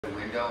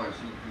window and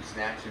she'd be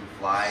snatching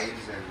flies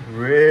and.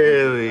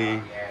 Really?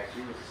 Yeah,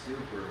 she was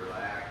super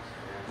relaxed,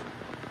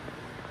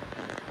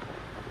 man.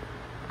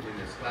 In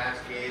this glass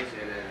cage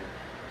and then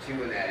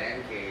 2 in that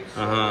end cage.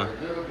 So a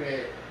little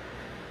bit.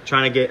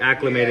 Trying to get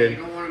acclimated. Yeah,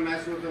 you don't want to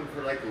mess with them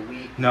for like a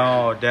week.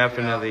 No, man.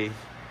 definitely. You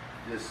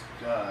know,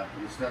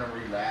 just let them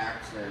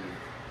relax and.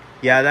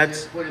 Yeah,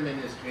 that's. Just put him in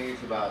this cage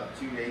about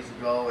 2 days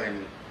ago,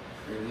 and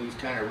he was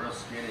kind of real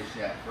skittish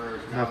at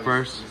first. Now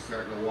he's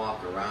starting to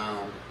walk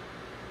around.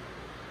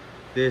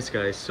 This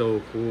guy's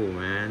so cool,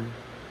 man.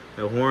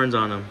 The horns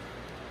on him.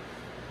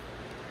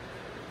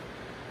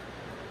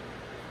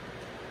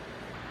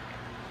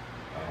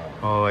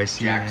 Oh, I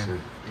see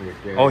Jackson.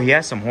 him. Oh, he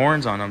has some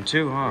horns on him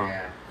too, huh?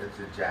 Yeah, that's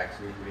a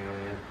Jackson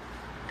chameleon.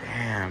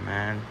 Damn,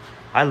 man.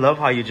 I love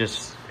how you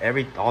just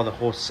all the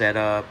whole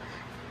setup.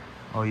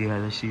 Oh yeah,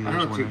 let's see. I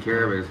don't take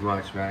care of it as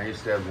much, man. I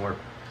used to have more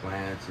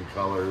plants and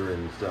color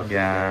and stuff.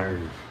 Yeah, in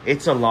there.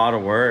 It's a lot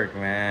of work,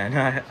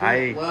 man.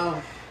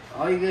 Well,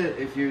 all you get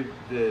if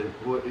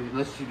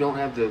unless you don't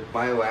have the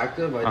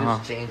bioactive, I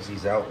just change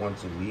these out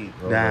once a week.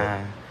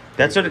 Nah,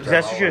 that's what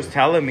she was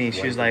telling me.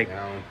 She was like,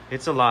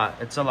 it's a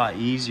lot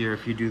easier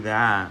if you do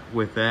that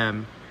with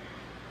them.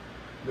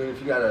 But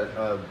if you got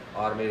a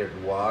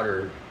automated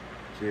water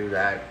too,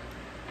 that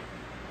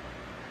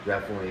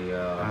definitely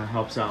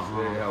helps out.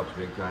 It helps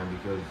big time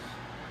because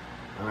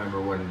I remember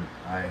when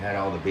I had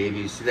all the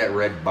babies. See that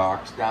red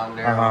box down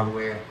there all the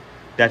way?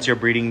 That's your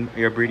breeding.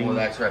 Well,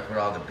 that's where I put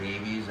all the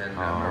babies, and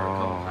I remember a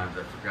couple times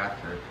I forgot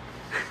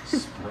to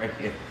spray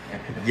it.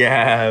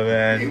 Yeah,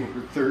 man. They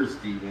were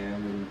thirsty, man.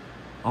 And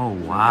oh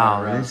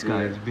wow, this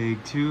guy's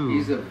big too.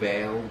 He's a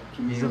veiled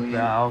chameleon. He's a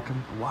veiled.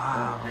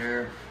 Wow.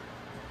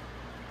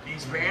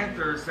 These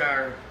panthers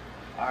are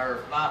a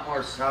lot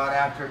more sought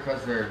after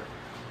because they're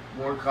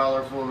more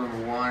colorful,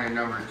 number one, and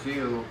number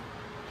two,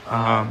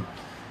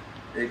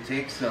 it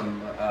takes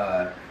them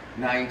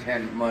 9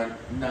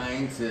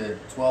 to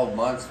 12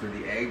 months for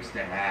the eggs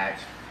to hatch.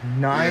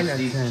 9 to 10.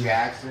 These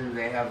Jacksons,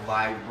 they have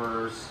live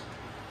births.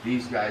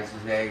 These guys'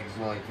 eggs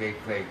only take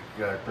like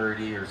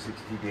 30 or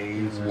 60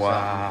 days or something.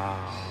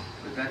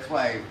 But that's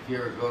why if you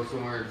ever go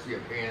somewhere and see a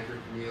panther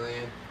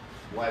chameleon,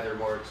 why they're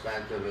more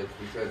expensive, it's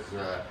because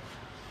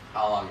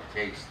how long it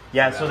takes.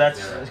 Yeah, so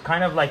that's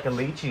kind of like the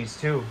lychees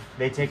too.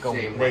 They take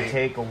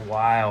a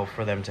while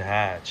for them to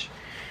hatch.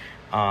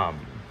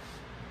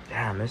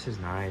 Damn, this is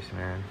nice,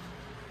 man.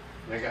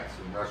 They got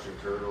some Russian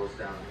turtles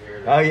down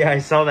here. Oh yeah, I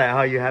saw that.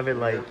 How you have it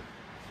like,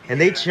 and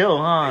they chill,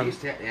 huh?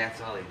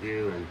 That's all they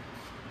do. And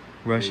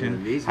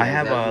Russian. I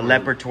have a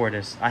leopard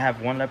tortoise. I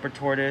have one leopard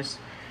tortoise.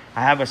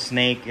 I have a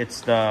snake.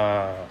 It's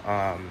the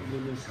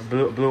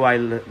blue eye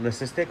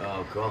leucistic.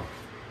 Oh, cool.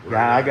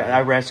 Yeah,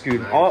 I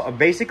rescued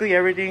basically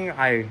everything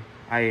I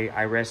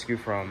rescue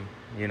from,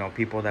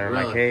 people that are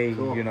like, hey,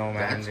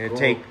 man,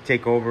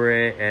 take over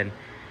it. And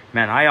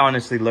man, I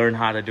honestly learned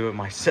how to do it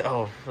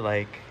myself.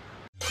 Like,